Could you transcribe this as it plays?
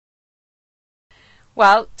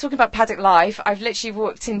Well, talking about paddock life, I've literally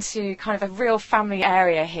walked into kind of a real family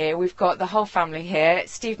area here. We've got the whole family here.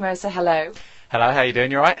 Steve Mercer, hello. Hello, how you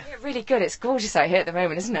doing? You alright? Yeah, really good. It's gorgeous out here at the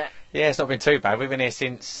moment, isn't it? Yeah, it's not been too bad. We've been here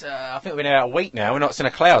since, I think we've been here about a week now. We're not seen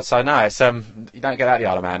a cloud, so no, it's you don't get out the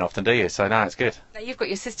Isle of Man often, do you? So no, it's good. Now, you've got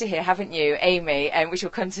your sister here, haven't you, Amy, which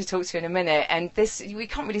we'll come to talk to in a minute. And we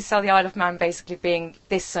can't really sell the Isle of Man basically being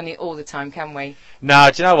this sunny all the time, can we? No,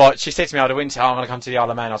 do you know what? She said to me over the winter, I'm going to come to the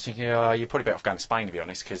Isle of Man. I was thinking, you're probably better off going to Spain, to be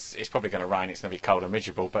honest, because it's probably going to rain, it's going to be cold and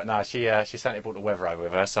miserable. But no, she certainly brought the weather over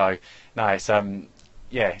with her, so no, it's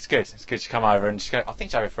yeah, it's good. It's good to come over and I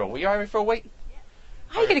think she's over for a week. You're over for a week?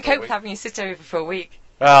 How are you going to cope with having your sister over for a week?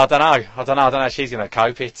 Well, I don't know how she's going to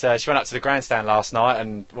cope. She went up to the grandstand last night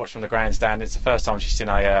and watched from the grandstand. It's the first time she's seen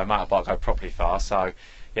a motorbike go properly fast, so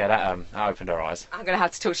yeah, that opened her eyes. I'm going to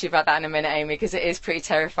have to talk to you about that in a minute, Amy, because it is pretty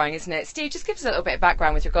terrifying, isn't it? Steve, just give us a little bit of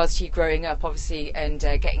background with regards to you growing up, obviously, and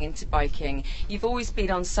getting into biking. You've always been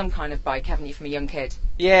on some kind of bike, haven't you, from a young kid?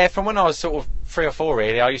 Yeah, from when I was sort of 3 or 4,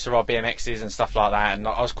 really. I used to ride BMXs and stuff like that, and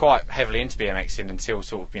I was quite heavily into BMXing until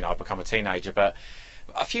sort of, I become a teenager. But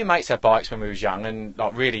a few mates had bikes when we was young, and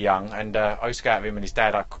like really young, and I used to go out with him and his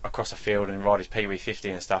dad across a field and ride his Pee-wee 50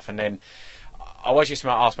 and stuff, and then I always used to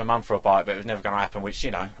ask my mum for a bike, but it was never going to happen, which,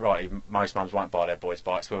 rightly, most mums won't buy their boys'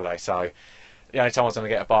 bikes, will they? So the only time I was going to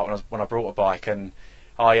get a bike when I brought a bike, and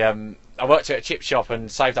I worked at a chip shop and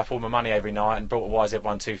saved up all my money every night and brought a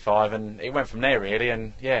YZ125, and it went from there, really,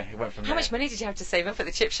 and yeah, it went from there. How much money did you have to save up at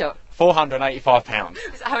the chip shop? £485.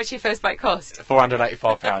 Is that how much your first bike cost?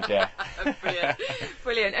 £485, yeah. Brilliant.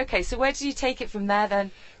 Brilliant. Okay, so where did you take it from there then?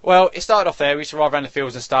 Well, it started off there. We used to ride around the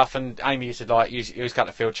fields and stuff, and Amy used to use cut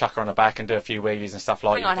the field, chuck her on the back, and do a few wheelies and stuff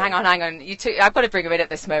like that. Hang on. I've got to bring him in at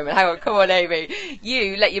this moment. Hang on, come on, Amy.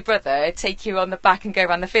 You let your brother take you on the back and go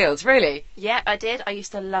around the fields, really? Yeah, I did. I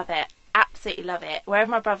used to love it. Absolutely love it. Wherever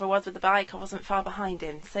my brother was with the bike, I wasn't far behind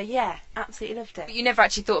him. So yeah, absolutely loved it. But you never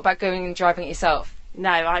actually thought about going and driving it yourself? No,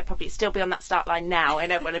 I'd probably still be on that start line now. I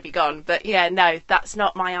don't want to be gone. But yeah, no, that's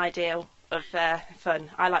not my ideal of fun.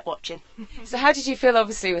 I like watching. So how did you feel,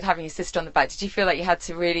 obviously, with having your sister on the back? Did you feel like you had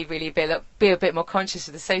to really, really be a bit more conscious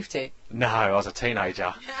of the safety? No, I was a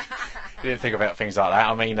teenager. Didn't think about things like that.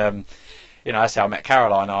 I mean, that's how I met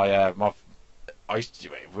Caroline.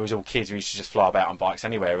 We was all kids. We used to just fly about on bikes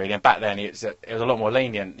anywhere, really. And back then, it was a lot more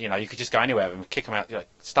lenient. You could just go anywhere and kick them out,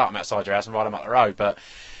 start them outside your house and ride them up the road. But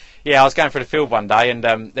yeah, I was going through the field one day, and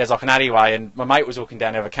there's like an alleyway, and my mate was walking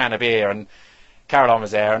down there with a can of beer, and Caroline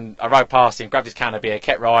was there, and I rode past him, grabbed his can of beer,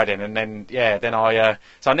 kept riding, and then I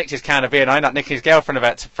nicked his can of beer, and I ended up nicking his girlfriend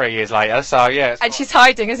about 3 years later. So yeah, and she's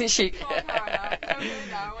hiding, isn't she? Come on, Caroline. Come in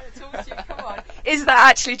now. I want to talk to you. Come on. Is that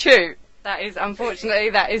actually true? That is, unfortunately,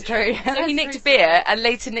 that is true. So he nicked a beer and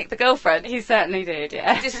later nicked the girlfriend? He certainly did,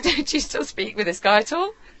 yeah. Do you still speak with this guy at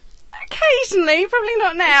all? Occasionally, probably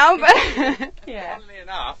not now, but yeah.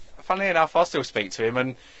 Funnily enough, I still speak to him,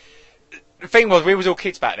 and the thing was, we was all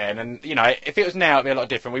kids back then, and if it was now, it'd be a lot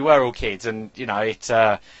different. We were all kids, and we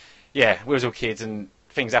was all kids, and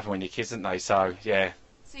things happen when you're kids, don't they? So yeah.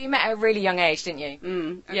 So you met at a really young age, didn't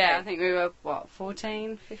you? Okay. Yeah, I think we were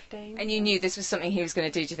 14, 15. And you knew this was something he was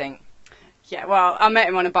going to do, do you think? Yeah, well, I met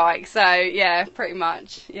him on a bike, so yeah, pretty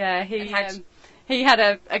much. Yeah, he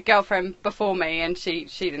had a girlfriend before me, and she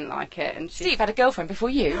didn't like it. And Steve had a girlfriend before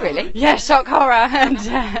you, really? Yeah, shock horror,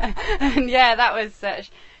 and yeah, that was.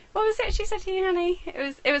 What was it she said to you, honey?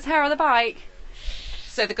 It was her on the bike.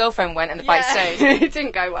 So the girlfriend went and the bike stayed. It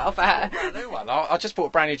didn't go well for her. I just bought a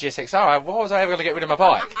brand new GSXR. Why was I ever going to get rid of my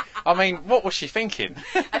bike? I mean, what was she thinking?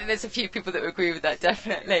 I think there's a few people that would agree with that,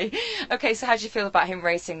 definitely. Okay, so how do you feel about him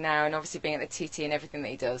racing now, and obviously being at the TT and everything that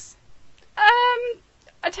he does?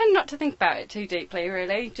 I tend not to think about it too deeply,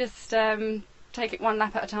 really. Just take it one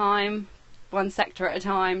lap at a time, one sector at a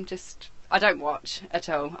time. I don't watch at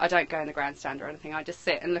all. I don't go in the grandstand or anything. I just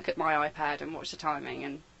sit and look at my iPad and watch the timing,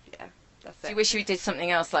 and yeah, that's it. Do you wish we did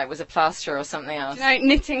something else, like was a plaster or something else?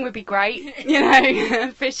 Knitting would be great.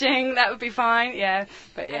 Fishing, that would be fine. Yeah,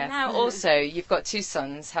 but yeah. And now also you've got 2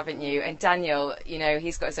 sons, haven't you? And Daniel,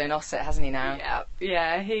 he's got his own Osset, hasn't he now?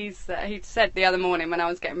 Yeah. He said the other morning when I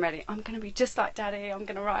was getting ready, I'm going to be just like Daddy. I'm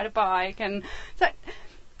going to ride a bike, and it's like,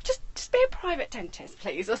 just be a private dentist,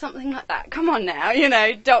 please, or something like that. Come on now,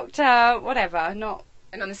 doctor, whatever. Not.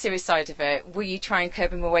 And on the serious side of it, will you try and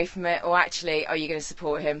curb him away from it, or actually are you going to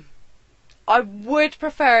support him? I would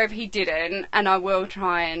prefer if he didn't, and I will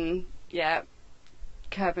try and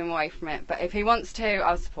curb him away from it. But if he wants to,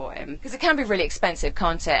 I'll support him. Because it can be really expensive,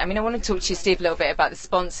 can't it? I mean, I want to talk to you, Steve, a little bit about the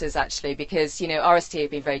sponsors, actually, because RST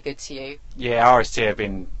have been very good to you. Yeah, RST have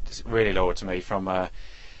been really loyal to me from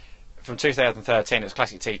 2013. It was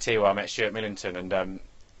Classic TT where I met Stuart Millington, and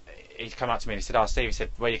he come up to me and he said, "Oh, Steve," he said,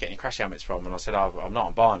 "where are you getting your crash helmets from?" And I said, "Oh, I'm not.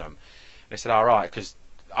 I'm buying them." And he said, "All right," because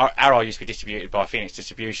Arrow used to be distributed by Phoenix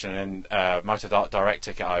Distribution, and then Motor Direct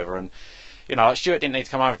took it over. And Stuart didn't need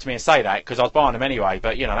to come over to me and say that because I was buying them anyway.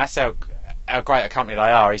 But that's how great a company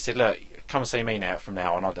they are. He said, "Look, come and see me now from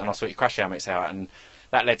now on, and I'll sort your crash helmets out." And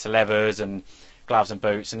that led to leathers and gloves and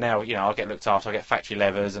boots. And now I get looked after. I get factory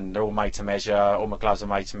leathers, and they're all made to measure. All my gloves are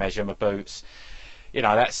made to measure. My boots,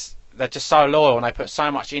 they're just so loyal, and they put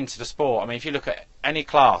so much into the sport. I mean, if you look at any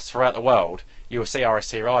class throughout the world, you will see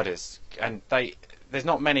RST riders, and there's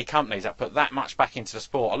not many companies that put that much back into the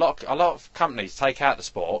sport. A lot of companies take out the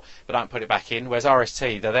sport but don't put it back in. Whereas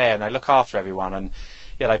RST, they're there and they look after everyone, and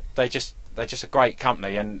they're just a great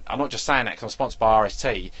company. And I'm not just saying that because I'm sponsored by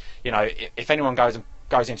RST. If anyone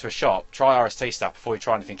goes into a shop, try RST stuff before you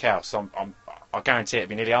try anything else. I guarantee it'll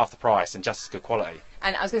be nearly half the price and just as good quality.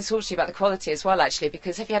 And I was going to talk to you about the quality as well, actually,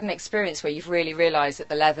 because have you had an experience where you've really realised that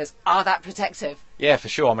the leathers are that protective? Yeah, for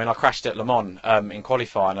sure. I mean, I crashed at Le Mans in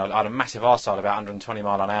qualifying. I had a massive arsehole about 120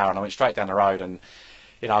 mile an hour, and I went straight down the road. And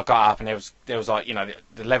I got up, and there was like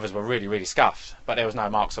the leathers were really, really scuffed, but there was no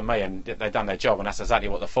marks on me, and they'd done their job, and that's exactly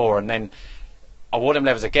what they're for. And then I wore them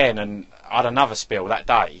leathers again, and I had another spill that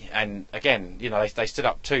day. And again, they stood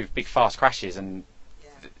up 2 big fast crashes, and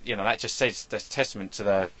that just says that's testament to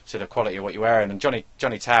the quality of what you're wearing. And Johnny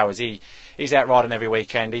Towers, he's out riding every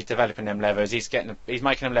weekend. He's developing them leathers. He's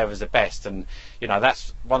making them leathers the best. And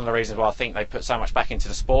that's one of the reasons why I think they put so much back into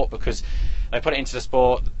the sport, because they put it into the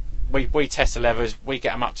sport. We test the leathers, we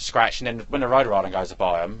get them up to scratch, and then when the road riding goes to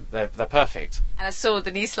buy them, they're perfect. And I saw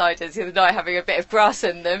the knee sliders the other night having a bit of grass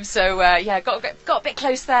in them, so got a bit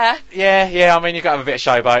close there. Yeah. I mean, you've got to have a bit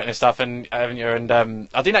of showboat and stuff, and haven't you? And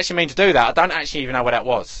I didn't actually mean to do that. I don't actually even know where that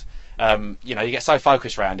was. You get so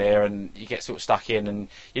focused around here, and you get sort of stuck in, and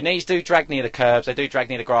your knees do drag near the curbs. They do drag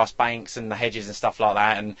near the grass banks and the hedges and stuff like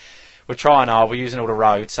that. And we're trying hard. We're using all the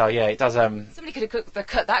roads, so yeah, it does. Somebody could have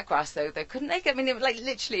cut that grass though, couldn't they? I mean,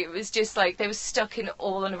 literally, it was just like they were stuck in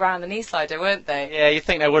all and around the knee slider, weren't they? Yeah, you'd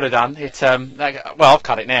think they would have done. Well, I've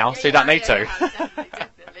cut it now, so you don't need to.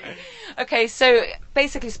 Definitely. Okay, so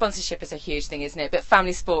basically sponsorship is a huge thing, isn't it? But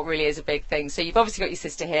family sport really is a big thing. So you've obviously got your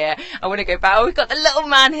sister here. I want to go back. Oh, we've got the little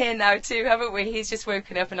man here now too, haven't we? He's just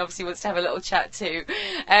woken up and obviously wants to have a little chat too.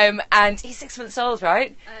 And he's 6 months old,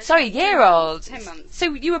 right? Sorry, year old. 10 months.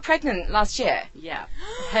 So you were pregnant last year? Yeah,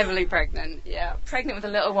 heavily pregnant. Yeah. Pregnant with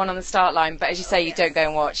a little one on the start line, but as you say, you don't go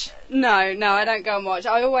and watch. No, I don't go and watch.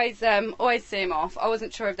 I always see him off. I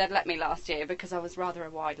wasn't sure if they'd let me last year because I was rather a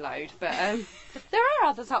wide load, but there are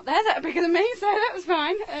others up there that are bigger than me, so that was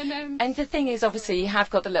fine. And the thing is, obviously, you have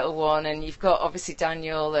got the little one, and you've got obviously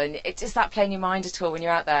Daniel, and does that play in your mind at all when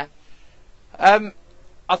you're out there?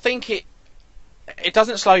 I think it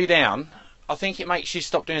doesn't slow you down. I think it makes you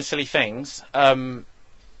stop doing silly things.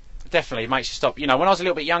 Definitely makes you stop. When I was a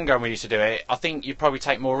little bit younger and we used to do it, I think you probably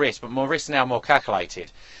take more risks, but more risks now, more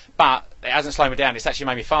calculated. But it hasn't slowed me down. It's actually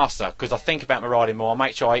made me faster because I think about my riding more. I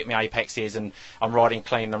make sure I hit my apexes and I'm riding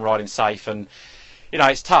clean and I'm riding safe. And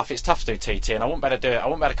it's tough. It's tough to do TT, and I wouldn't better do it. I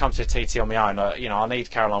wouldn't better come to a TT on my own. I need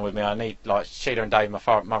Caroline with me. I need Sheila and Dave, my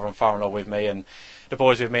mother and father-in-law, with me, and the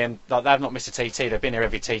boys with me, and they've not missed a TT. They've been here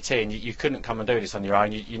every TT, and you couldn't come and do this on your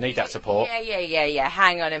own. You need that support. Yeah.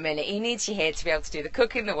 Hang on a minute. He needs you here to be able to do the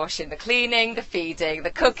cooking, the washing, the cleaning, the feeding,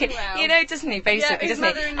 the cooking. Well. Doesn't he? Basically, yeah, doesn't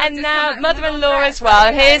he? mother-in-law And just now come mother-in-law as well.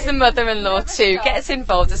 And here's the mother-in-law too. Gets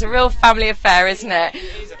involved. It's a real family affair, isn't it?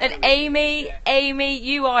 And Amy,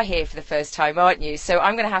 you are here for the first time, aren't you? So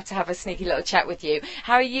I'm going to have a sneaky little chat with you.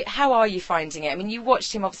 How are you finding it? I mean, you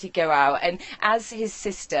watched him obviously go out, and as his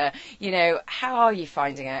sister, how are you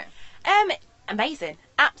finding it? Amazing,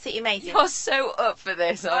 absolutely amazing. You're so up for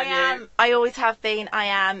this, aren't you? I am. I always have been. I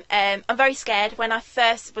am. I'm very scared. When I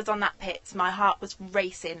first was on that pits, my heart was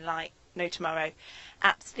racing like no tomorrow.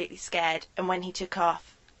 Absolutely scared. And when he took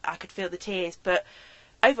off, I could feel the tears, but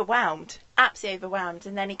overwhelmed, absolutely overwhelmed.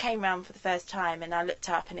 And then he came round for the first time, and I looked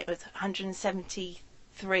up, and it was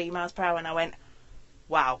 173 miles per hour, and I went,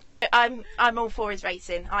 wow. I'm all for his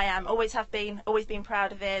racing. I am. Always have been. Always been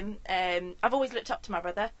proud of him. I've always looked up to my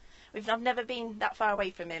brother. I've never been that far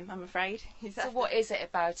away from him, I'm afraid. So what is it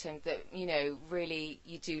about him that, really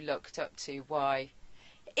you do looked up to? Why?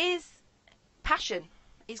 Is passion.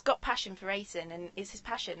 He's got passion for racing, and it's his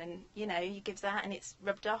passion, and, he gives that, and it's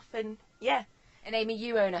rubbed off, and, yeah. And Amy,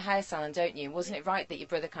 you own a hair salon, don't you? Wasn't it right that your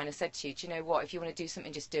brother kind of said to you, do you know what, if you want to do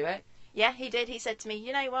something, just do it? Yeah, he did. He said to me,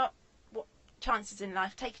 you know what chances in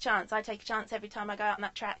life, take a chance. I take a chance every time I go out on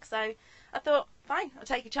that track, so I thought, fine, I'll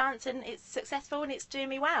take a chance, and it's successful, and it's doing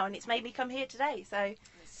me well, and it's made me come here today, so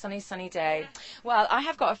Sunny day. Well, I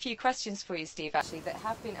have got a few questions for you, Steve, actually, that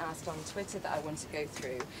have been asked on Twitter that I want to go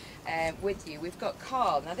through with you. We've got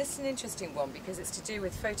Carl. Now, this is an interesting one because it's to do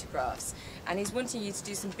with photographs, and he's wanting you to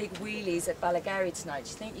do some big wheelies at Balagary tonight. Do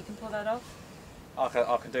you think you can pull that off?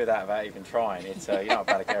 I can do that without even trying. It's you know what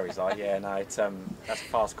Balagary's like. Yeah, no, it's that's a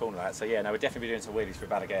fast corner that. So yeah, no, we'll definitely be doing some wheelies for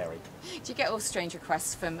Balagary. Do you get all strange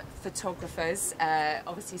requests from photographers?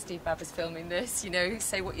 Obviously, Steve Babber's filming this. You know,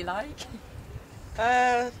 say what you like.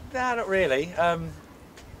 No, not really.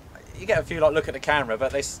 You get a few like look at the camera,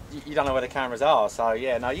 but you don't know where the cameras are. So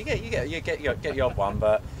yeah, no, you get the odd one.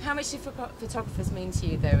 But how much do photographers mean to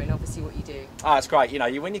you though, and obviously what you do? Oh, it's great. You know,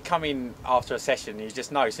 when you come in after a session, you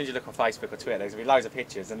just know as soon as you look on Facebook or Twitter, there's gonna be loads of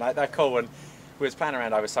pictures, and they're cool. And we was planning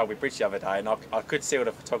around over Sulby Bridge the other day, and I could see all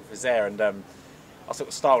the photographers there, and I sort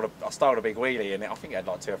of styled a big wheelie, and I think it had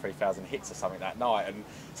like 2,000 or 3,000 hits or something that night. And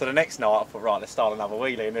so the next night I thought, right, let's style another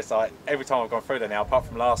wheelie. And it's like every time I've gone through there now, apart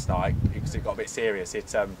from last night because it got a bit serious,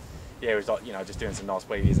 it's yeah, it was like, you know, just doing some nice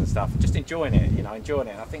wheelies and stuff, just enjoying it, you know, enjoying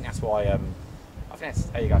it. And I think that's why I think that's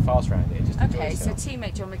how you go fast around it. Just okay, so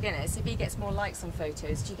teammate John McGuinness, if he gets more likes on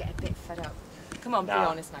photos, do you get a bit fed up? Come on, be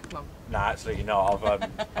honest now, come on. No, absolutely not.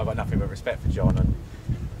 I've got nothing but respect for John, and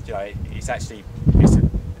you know, it's actually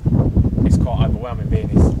it's quite overwhelming being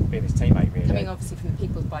his teammate, really. Coming obviously from the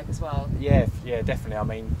People's Bike as well. Yeah, definitely. I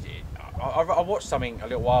mean, I watched something a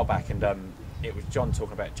little while back, and it was John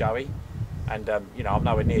talking about Joey, and you know, I'm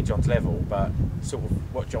nowhere near John's level, but sort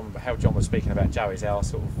of how John was speaking about Joey is how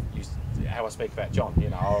I speak about John. You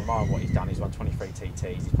know, I admire what he's done. He's won 23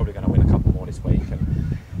 TTs. He's probably going to win a couple more this week,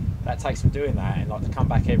 and that takes from doing that, and like to come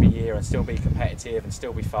back every year and still be competitive and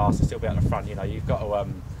still be fast and still be at the front. You know, you've got to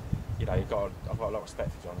I've got a lot of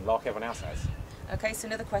respect for John, like everyone else has. Okay, so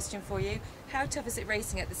another question for you. How tough is it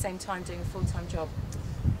racing at the same time doing a full-time job?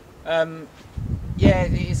 Yeah,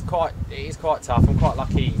 it is quite tough. I'm quite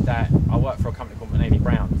lucky that I work for a company called Manini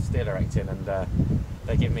Brown, steel erecting, and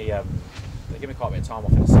they give me quite a bit of time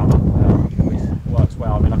off in the summer, which works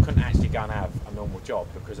well. I mean, I couldn't actually go and have a normal job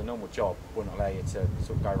because a normal job wouldn't allow you to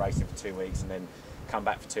sort of go racing for 2 weeks and then come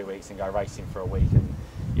back for 2 weeks and go racing for a week. And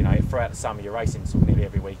you know, throughout the summer you're racing sort of nearly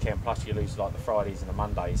every weekend. Plus you lose like the Fridays and the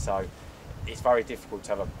Mondays, so it's very difficult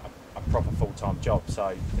to have a proper full-time job.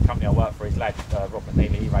 So the company I work for, his lad Rob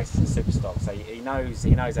McNeely, he races in Superstock, so he knows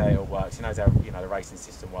how it all works. He knows how, you know, the racing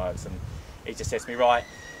system works, and he just says to me, right,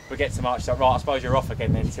 we get to March, so right, I suppose you're off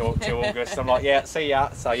again then till August. I'm like, yeah, see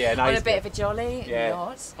ya. So yeah, no, on a bit of a jolly, yeah,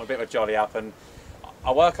 not. On a bit of a jolly up, and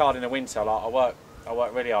I work hard in the winter. Like I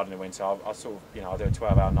work really hard in the winter. I sort of, you know, I do a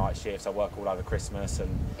 12-hour night shifts. I work all over Christmas, and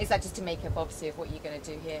is that just to make up obviously of what you're going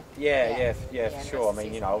to do here? Yeah, for sure. I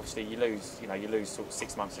mean, you know, obviously you lose sort of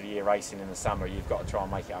 6 months of the year racing in the summer. You've got to try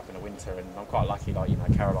and make it up in the winter, and I'm quite lucky. Like, you know,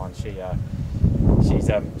 Caroline, she's a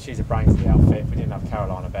brains of the outfit. If we didn't have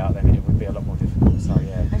Caroline about, then it would be a lot more difficult. So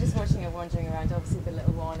yeah. I'm just watching her wandering around. Obviously, the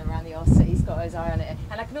little one around the Ossa, he's got his eye on it,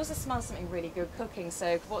 and I can also smell something really good cooking.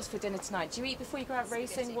 So, what's for dinner tonight? Do you eat before you go out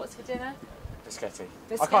racing? What's for dinner? Biscotti.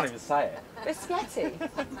 I can't even say it. Biscotti.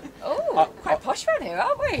 Oh, quite posh around here,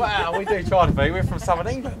 aren't we? Well, we do try to be. We're from southern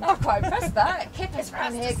England. I'm quite impressed that. Kip is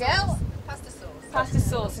round here, girl. Pasta sauce. Pasta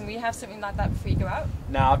sauce, and we have something like that before you go out?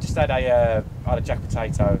 No, I've just had a jack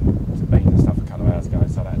potato, some beans and stuff a couple of hours ago,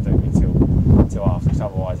 so that'll do me till after, because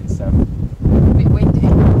otherwise it's a bit windy.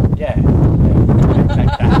 Yeah.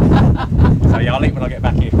 So yeah, I'll eat when I get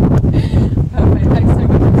back in.